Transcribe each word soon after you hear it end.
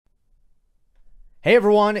Hey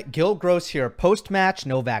everyone, Gil Gross here. Post-match,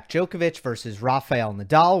 Novak Djokovic versus Rafael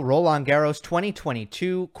Nadal, Roland Garros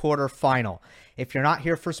 2022 quarterfinal. If you're not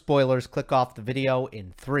here for spoilers, click off the video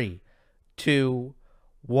in 3, 2,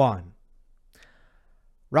 1.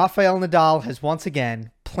 Rafael Nadal has once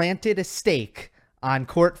again planted a stake on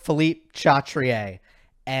court Philippe Chatrier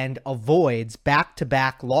and avoids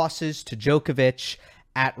back-to-back losses to Djokovic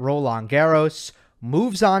at Roland Garros,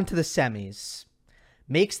 moves on to the semis,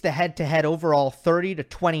 makes the head-to-head overall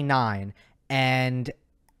 30-29, and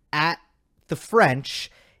at the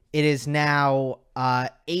French, it is now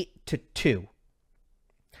 8-2.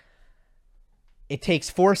 It takes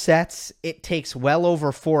 4 sets. It takes well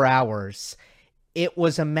over 4 hours. It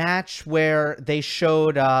was a match where they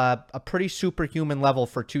showed a pretty superhuman level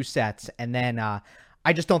for 2 sets, and then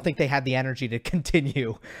I just don't think they had the energy to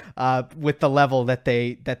continue with the level that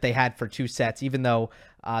they had for 2 sets. Even though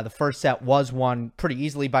the first set was won pretty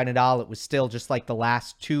easily by Nadal, it was still just like the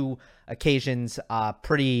last 2 occasions,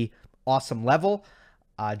 pretty awesome level.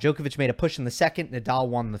 Djokovic made a push in the second. Nadal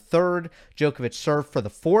won the third. Djokovic served for the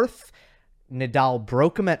fourth. Nadal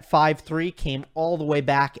broke him at 5-3, came all the way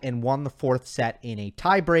back and won the fourth set in a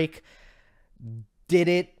tiebreak. Did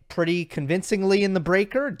it pretty convincingly in the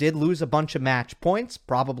breaker, did lose a bunch of match points,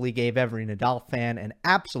 probably gave every Nadal fan an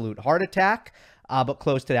absolute heart attack, but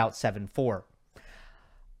closed it out 7-4.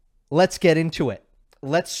 Let's get into it.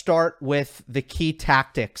 Let's start with the key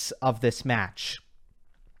tactics of this match.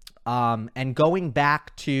 And going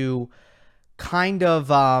back to kind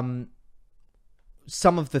of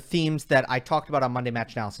some of the themes that I talked about on Monday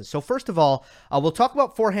Match Analysis. So first of all, we'll talk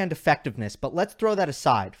about forehand effectiveness, but let's throw that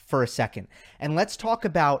aside for a second. And let's talk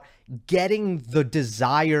about getting the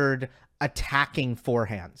desired attacking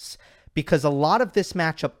forehands. Because a lot of this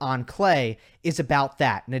matchup on clay is about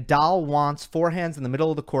that. Nadal wants forehands in the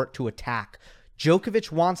middle of the court to attack.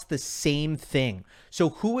 Djokovic wants the same thing. So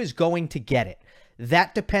who is going to get it?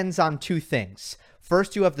 That depends on 2 things.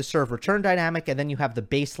 First, you have the serve-return dynamic, and then you have the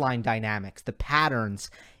baseline dynamics, the patterns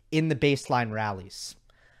in the baseline rallies.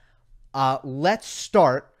 Let's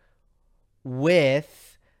start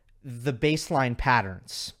with the baseline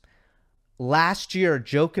patterns. Last year,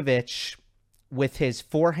 Djokovic, with his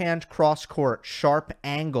forehand cross-court, sharp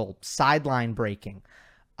angle, sideline breaking,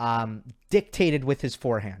 dictated with his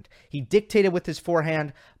forehand. He dictated with his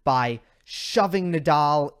forehand by shoving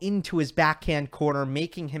Nadal into his backhand corner,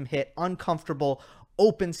 making him hit uncomfortable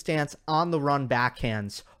open stance on the run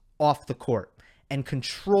backhands off the court and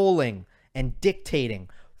controlling and dictating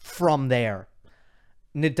from there.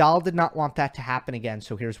 Nadal did not want that to happen again,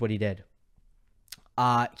 so here's what he did.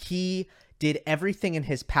 He did everything in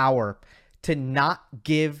his power to not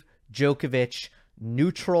give Djokovic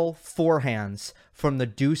neutral forehands from the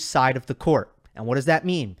deuce side of the court. And what does that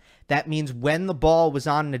mean? That means when the ball was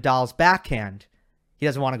on Nadal's backhand, he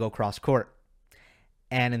doesn't want to go cross court.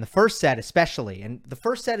 And in the first set especially, and the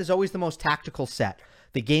first set is always the most tactical set.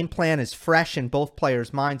 The game plan is fresh in both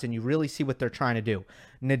players' minds, and you really see what they're trying to do.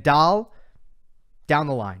 Nadal, down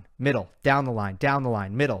the line, middle, down the line, down the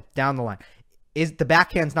line, middle, down the line. The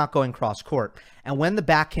backhand's not going cross court. And when the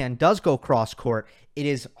backhand does go cross court, it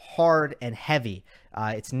is hard and heavy.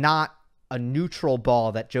 It's not a neutral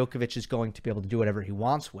ball that Djokovic is going to be able to do whatever he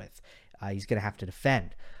wants with. He's going to have to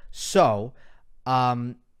defend. So,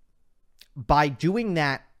 by doing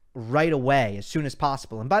that right away, as soon as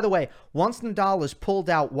possible. And by the way, once Nadal is pulled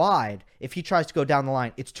out wide, if he tries to go down the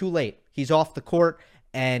line, it's too late. He's off the court,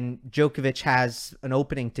 and Djokovic has an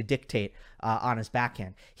opening to dictate on his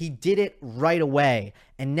backhand. He did it right away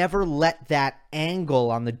and never let that angle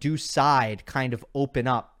on the deuce side kind of open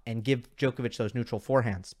up and give Djokovic those neutral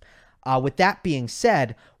forehands. With that being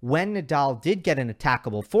said, when Nadal did get an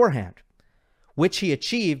attackable forehand, which he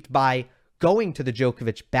achieved by going to the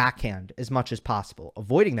Djokovic backhand as much as possible,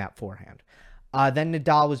 avoiding that forehand, then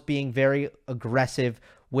Nadal was being very aggressive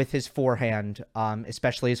with his forehand,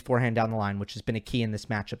 especially his forehand down the line, which has been a key in this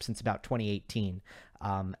matchup since about 2018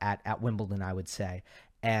 at Wimbledon, I would say.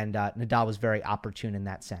 And Nadal was very opportune in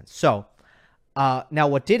that sense. So now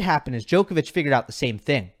what did happen is Djokovic figured out the same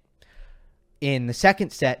thing. In the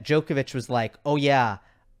second set, Djokovic was like, oh yeah,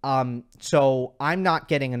 so I'm not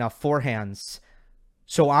getting enough forehands,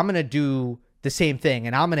 so I'm going to do the same thing,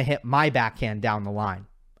 and I'm going to hit my backhand down the line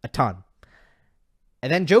a ton.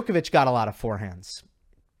 And then Djokovic got a lot of forehands.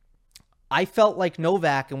 I felt like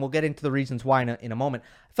Novak, and we'll get into the reasons why in a moment,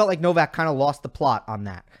 I felt like Novak kind of lost the plot on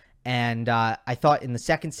that. And I thought in the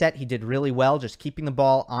second set, he did really well, just keeping the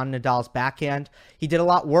ball on Nadal's backhand. He did a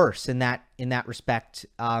lot worse in that respect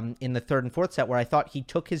in the third and fourth set, where I thought he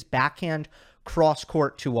took his backhand cross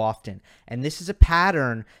court too often. And this is a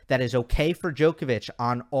pattern that is okay for Djokovic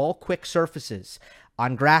on all quick surfaces.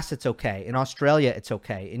 On grass, it's okay. In Australia, it's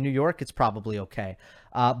okay. In New York, it's probably okay.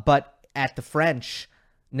 But at the French,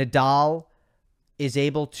 Nadal is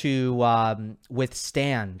able to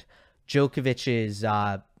withstand Djokovic's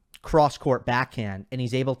cross-court backhand, and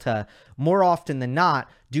he's able to, more often than not,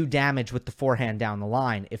 do damage with the forehand down the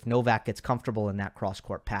line if Novak gets comfortable in that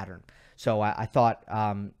cross-court pattern. So I thought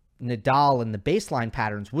Nadal in the baseline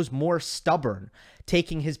patterns was more stubborn,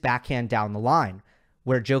 taking his backhand down the line,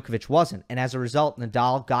 where Djokovic wasn't. And as a result,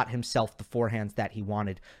 Nadal got himself the forehands that he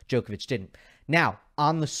wanted. Djokovic didn't. Now,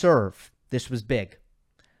 on the serve, this was big.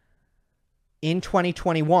 In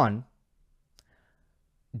 2021,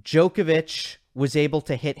 Djokovic was able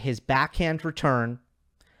to hit his backhand return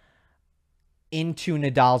into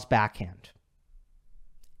Nadal's backhand.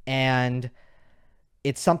 And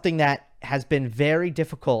it's something that has been very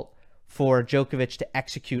difficult for Djokovic to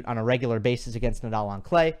execute on a regular basis against Nadal on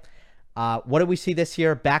clay. What did we see this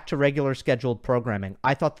year? Back to regular scheduled programming.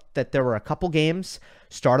 I thought that there were a couple games.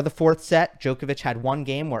 Start of the fourth set, Djokovic had one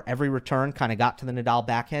game where every return kind of got to the Nadal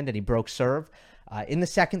backhand and he broke serve. In the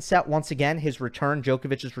second set, once again,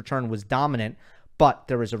 Djokovic's return was dominant, but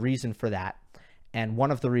there was a reason for that. And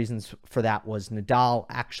one of the reasons for that was Nadal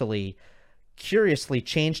actually curiously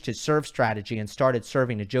changed his serve strategy and started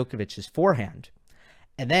serving to Djokovic's forehand.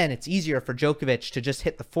 And then it's easier for Djokovic to just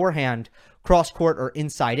hit the forehand cross-court or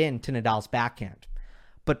inside in to Nadal's backhand.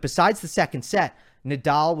 But besides the second set,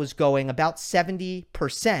 Nadal was going about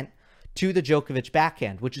 70% to the Djokovic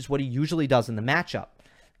backhand, which is what he usually does in the matchup.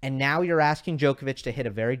 And now you're asking Djokovic to hit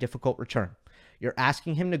a very difficult return. You're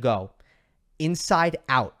asking him to go inside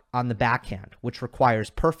out on the backhand, which requires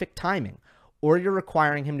perfect timing, or you're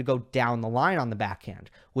requiring him to go down the line on the backhand,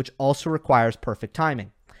 which also requires perfect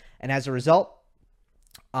timing. And as a result,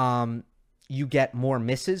 you get more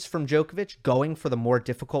misses from Djokovic going for the more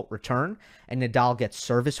difficult return, and Nadal gets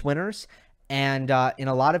service winners. And in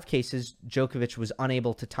a lot of cases, Djokovic was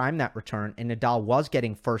unable to time that return, and Nadal was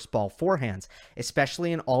getting first ball forehands,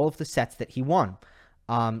 especially in all of the sets that he won.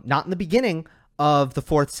 Not in the beginning of the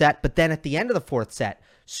fourth set, but then at the end of the fourth set,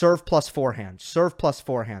 serve plus forehand, serve plus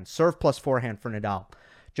forehand, serve plus forehand for Nadal.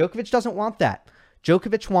 Djokovic doesn't want that.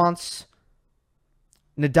 Djokovic wants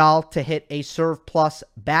Nadal to hit a serve plus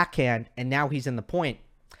backhand, and now he's in the point.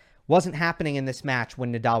 Wasn't happening in this match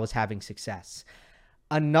when Nadal was having success.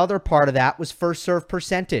 Another part of that was first serve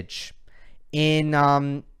percentage. In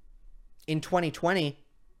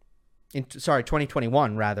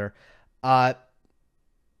 2021 rather,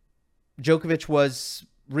 Djokovic was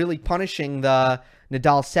really punishing the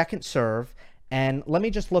Nadal second serve. And let me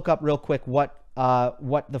just look up real quick what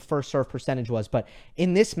the first serve percentage was. But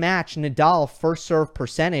in this match, Nadal first serve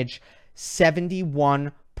percentage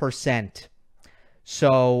 71%.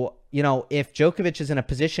 So, you know, if Djokovic is in a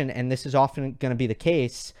position, and this is often going to be the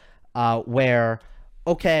case, where,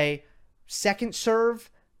 okay, second serve,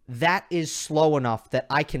 that is slow enough that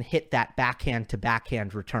I can hit that backhand to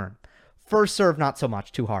backhand return. First serve, not so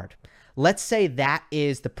much, too hard. Let's say that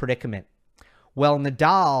is the predicament. Well,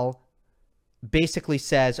 Nadal basically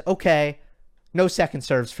says, okay, no second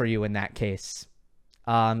serves for you in that case.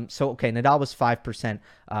 Okay, Nadal was 5%,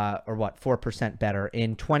 4% better.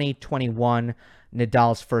 In 2021,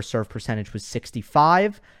 Nadal's first serve percentage was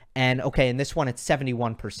 65. And okay, in this one, it's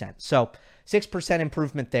 71%. So 6%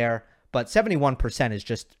 improvement there, but 71% is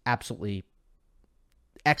just absolutely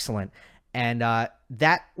excellent. And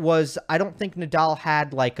that was, I don't think Nadal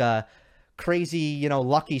had like a crazy,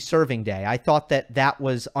 lucky serving day. I thought that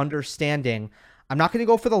was understanding. I'm not going to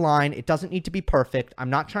go for the line. It doesn't need to be perfect. I'm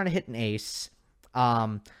not trying to hit an ace.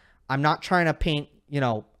 I'm not trying to paint,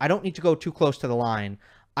 I don't need to go too close to the line.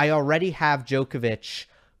 I already have Djokovic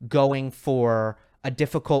going for a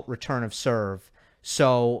difficult return of serve.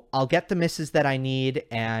 So I'll get the misses that I need,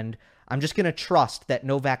 and I'm just going to trust that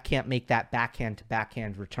Novak can't make that backhand to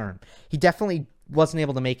backhand return. He definitely wasn't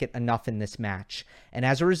able to make it enough in this match. And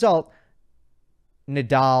as a result,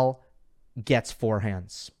 Nadal gets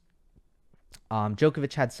forehands.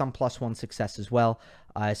 Djokovic had some +1 success as well,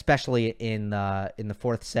 especially in the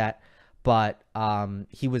fourth set, but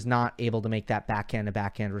he was not able to make that backhand to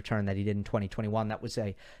backhand return that he did in 2021. That was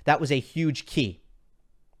a huge key.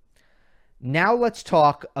 Now let's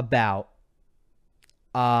talk about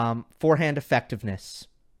forehand effectiveness,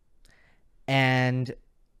 and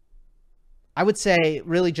I would say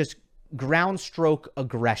really just ground stroke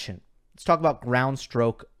aggression. Let's talk about ground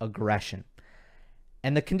stroke aggression.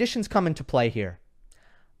 And the conditions come into play here.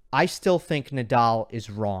 I still think Nadal is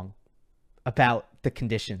wrong about the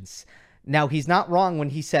conditions. Now, he's not wrong when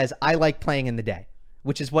he says, I like playing in the day,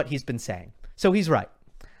 which is what he's been saying. So he's right.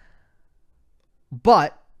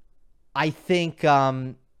 But I think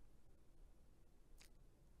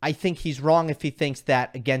he's wrong if he thinks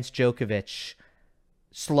that against Djokovic,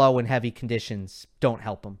 slow and heavy conditions don't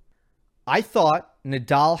help him. I thought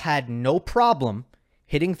Nadal had no problem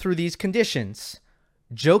hitting through these conditions.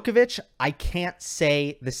 Djokovic, I can't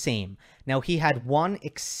say the same. Now, he had one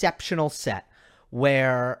exceptional set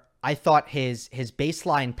where I thought his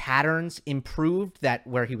baseline patterns improved, that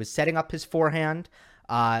where he was setting up his forehand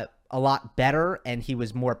a lot better, and he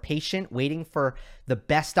was more patient, waiting for the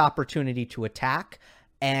best opportunity to attack.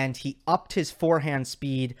 And he upped his forehand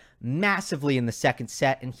speed massively in the second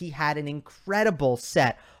set, and he had an incredible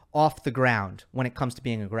set off the ground when it comes to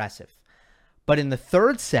being aggressive. But in the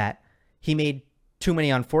third set, he made too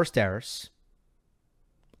many unforced errors,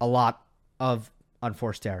 a lot of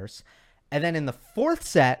unforced errors. And then in the fourth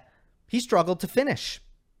set, he struggled to finish,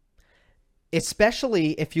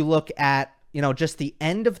 especially if you look at, just the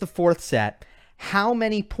end of the fourth set, how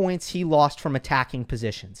many points he lost from attacking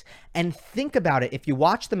positions. And think about it. If you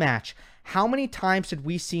watch the match, how many times did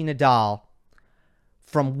we see Nadal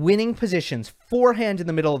from winning positions, forehand in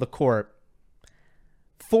the middle of the court,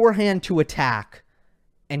 forehand to attack,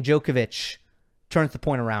 and Djokovic turns the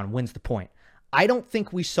point around, wins the point? I don't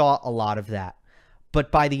think we saw a lot of that.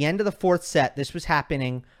 But by the end of the fourth set, this was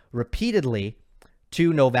happening repeatedly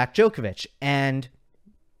to Novak Djokovic. And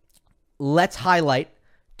let's highlight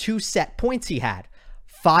 2 set points he had.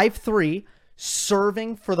 5-3,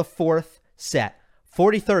 serving for the fourth set.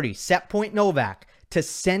 40-30, set point Novak to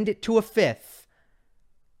send it to a fifth.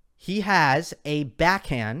 He has a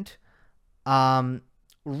backhand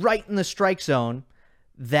right in the strike zone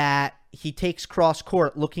that he takes cross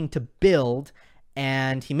court looking to build,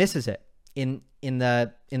 and he misses it in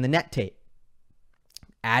the net tape.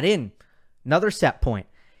 Add in another set point.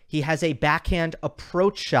 He has a backhand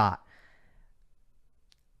approach shot.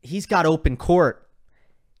 He's got open court,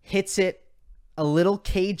 hits it a little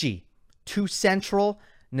cagey, too central.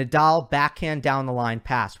 Nadal backhand down the line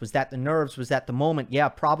pass. Was that the nerves? Was that the moment? Yeah,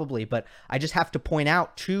 probably. But I just have to point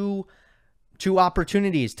out two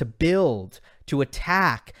opportunities to build, to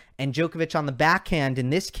attack, and Djokovic on the backhand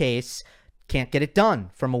in this case can't get it done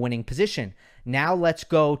from a winning position. Now let's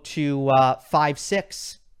go to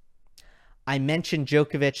 5-6. I mentioned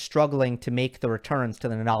Djokovic struggling to make the returns to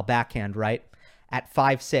the Nadal backhand, right? At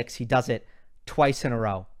 5-6, he does it twice in a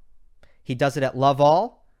row. He does it at love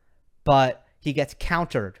all, but he gets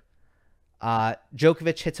countered.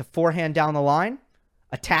 Djokovic hits a forehand down the line,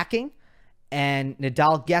 attacking, and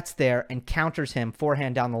Nadal gets there and counters him,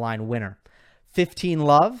 forehand down the line, winner. 15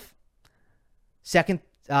 love. Second,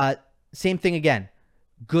 same thing again.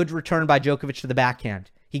 Good return by Djokovic to the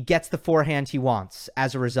backhand. He gets the forehand he wants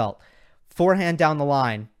as a result. Forehand down the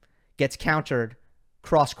line, gets countered,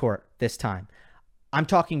 cross court this time. I'm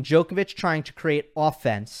talking Djokovic trying to create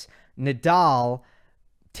offense, Nadal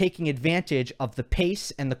taking advantage of the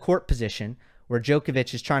pace and the court position where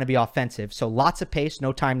Djokovic is trying to be offensive. So lots of pace,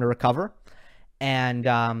 no time to recover,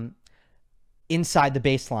 and inside the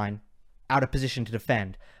baseline, out of position to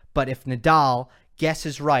defend. But if Nadal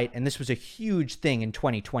guesses right, and this was a huge thing in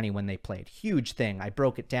 2020 when they played, huge thing. I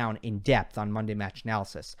broke it down in depth on Monday Match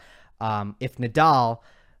Analysis. If Nadal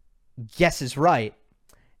guesses right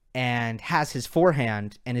and has his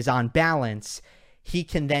forehand and is on balance, he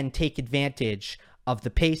can then take advantage of the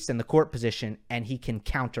pace and the court position, and he can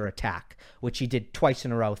counterattack, which he did twice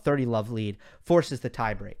in a row. 30 love lead, forces the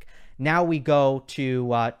tiebreak. Now we go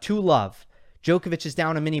to 2 love. Djokovic is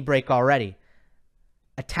down a mini break already.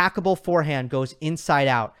 Attackable forehand goes inside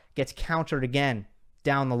out, gets countered again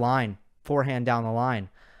down the line, forehand down the line.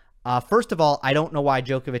 First of all, I don't know why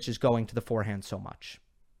Djokovic is going to the forehand so much.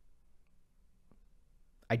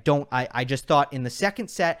 I just thought in the second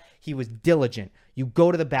set, he was diligent. You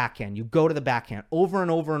go to the backhand, over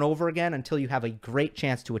and over and over again until you have a great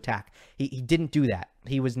chance to attack. He didn't do that.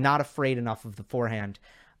 He was not afraid enough of the forehand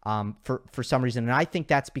for some reason. And I think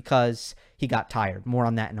that's because he got tired. More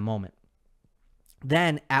on that in a moment.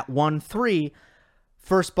 Then at 1-3,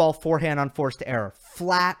 first ball forehand unforced error.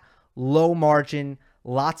 Flat, low margin,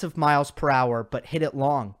 lots of miles per hour, but hit it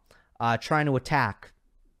long, trying to attack.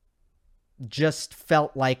 Just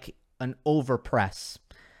felt like an overpress.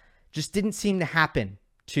 Just didn't seem to happen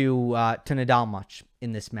to Nadal much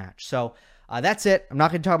in this match. So that's it. I'm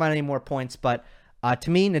not going to talk about any more points, but to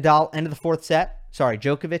me, Nadal, end of the fourth set. Sorry,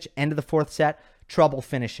 Djokovic, end of the fourth set, trouble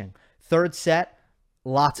finishing. Third set,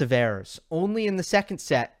 lots of errors. Only in the second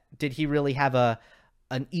set did he really have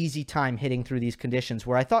an easy time hitting through these conditions,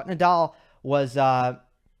 where I thought Nadal was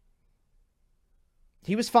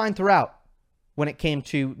he was fine throughout when it came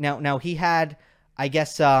to now he had, I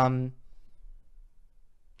guess,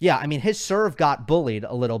 Yeah, I mean, his serve got bullied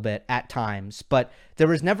a little bit at times, but there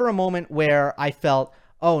was never a moment where I felt,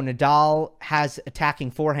 oh, Nadal has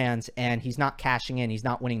attacking forehands and he's not cashing in, he's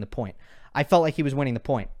not winning the point. I felt like he was winning the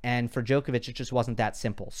point, and for Djokovic, it just wasn't that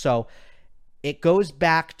simple. So it goes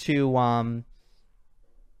back to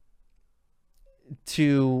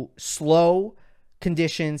slow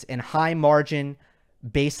conditions and high margin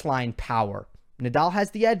baseline power. Nadal has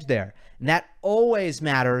the edge there, and that always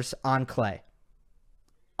matters on clay.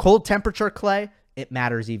 Cold temperature clay, it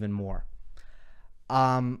matters even more.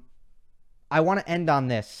 I want to end on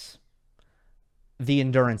this. The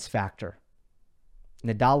endurance factor.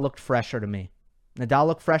 Nadal looked fresher to me. Nadal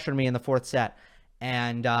looked fresher to me in the fourth set.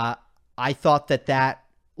 And I thought that,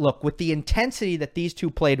 look, with the intensity that these two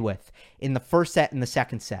played with in the first set and the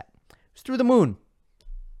second set, it was through the moon.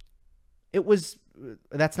 It was,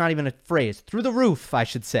 that's not even a phrase, through the roof, I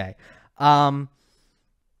should say.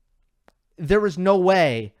 There was no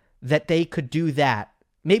way that they could do that.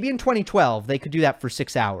 Maybe in 2012, they could do that for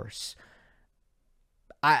 6 hours.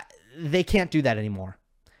 They can't do that anymore.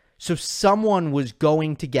 So someone was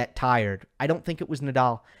going to get tired. I don't think it was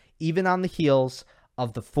Nadal. Even on the heels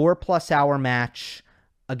of the 4+ hour match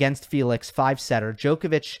against Felix, 5-setter,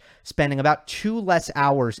 Djokovic spending about 2 less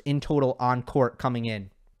hours in total on court coming in.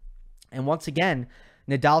 And once again,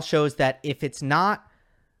 Nadal shows that if it's not,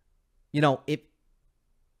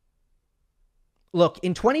 look,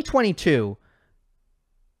 in 2022,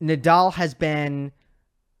 Nadal has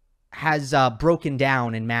broken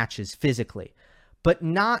down in matches physically, but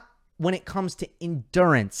not when it comes to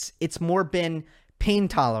endurance. It's more been pain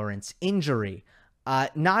tolerance, injury,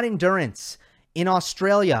 not endurance. In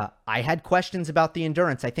Australia, I had questions about the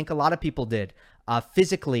endurance. I think a lot of people did.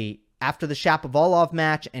 Physically, after the Shapovalov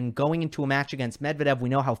match and going into a match against Medvedev, we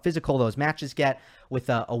know how physical those matches get with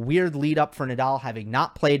a weird lead up for Nadal having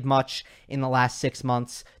not played much in the last 6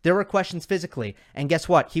 months. There were questions physically. And guess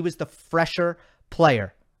what? He was the fresher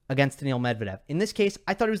player against Daniil Medvedev. In this case,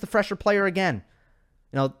 I thought he was the fresher player again.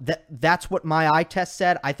 That's what my eye test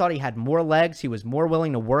said. I thought he had more legs. He was more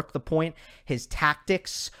willing to work the point. His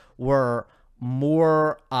tactics were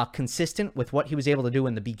more consistent with what he was able to do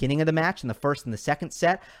in the beginning of the match in the first and the second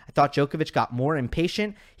set. I thought Djokovic got more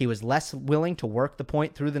impatient. He was less willing to work the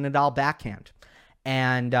point through the Nadal backhand.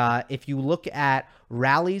 And if you look at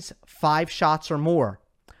rallies, 5 shots or more,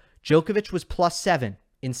 Djokovic was +7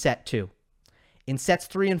 in set 2. In sets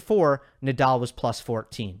 3 and 4, Nadal was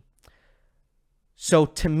 +14. So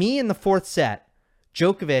to me in the fourth set,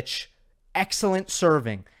 Djokovic, excellent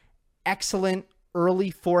serving, excellent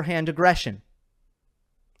early forehand aggression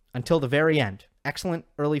until the very end. Excellent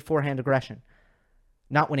early forehand aggression.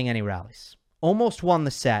 Not winning any rallies. Almost won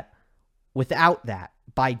the set without that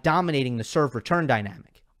by dominating the serve-return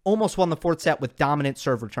dynamic. Almost won the fourth set with dominant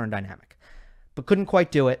serve-return dynamic. But couldn't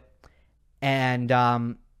quite do it. And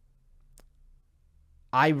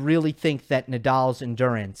I really think that Nadal's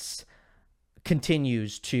endurance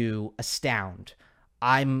continues to astound.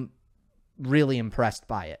 I'm really impressed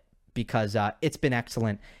by it because it's been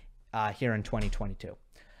excellent here in 2022.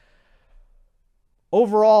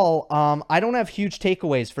 Overall, I don't have huge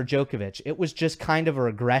takeaways for Djokovic. It was just kind of a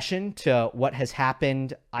regression to what has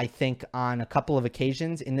happened, I think, on a couple of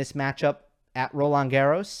occasions in this matchup at Roland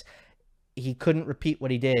Garros. He couldn't repeat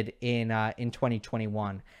what he did in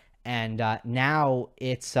 2021. And now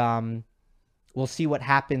it's we'll see what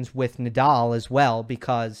happens with Nadal as well,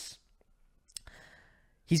 because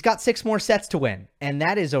he's got 6 more sets to win, and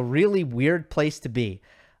that is a really weird place to be.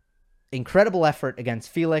 Incredible effort against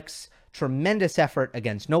Felix, tremendous effort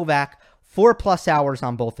against Novak, 4+ hours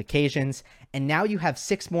on both occasions, and now you have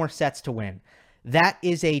 6 more sets to win. That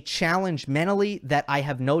is a challenge mentally that I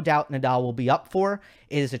have no doubt Nadal will be up for.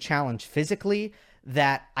 It is a challenge physically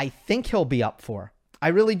that I think he'll be up for. I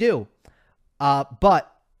really do. But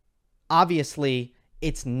obviously,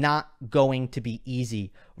 it's not going to be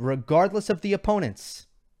easy, regardless of the opponents.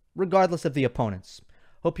 Regardless of the opponents.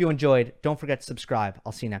 Hope you enjoyed. Don't forget to subscribe.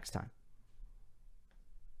 I'll see you next time.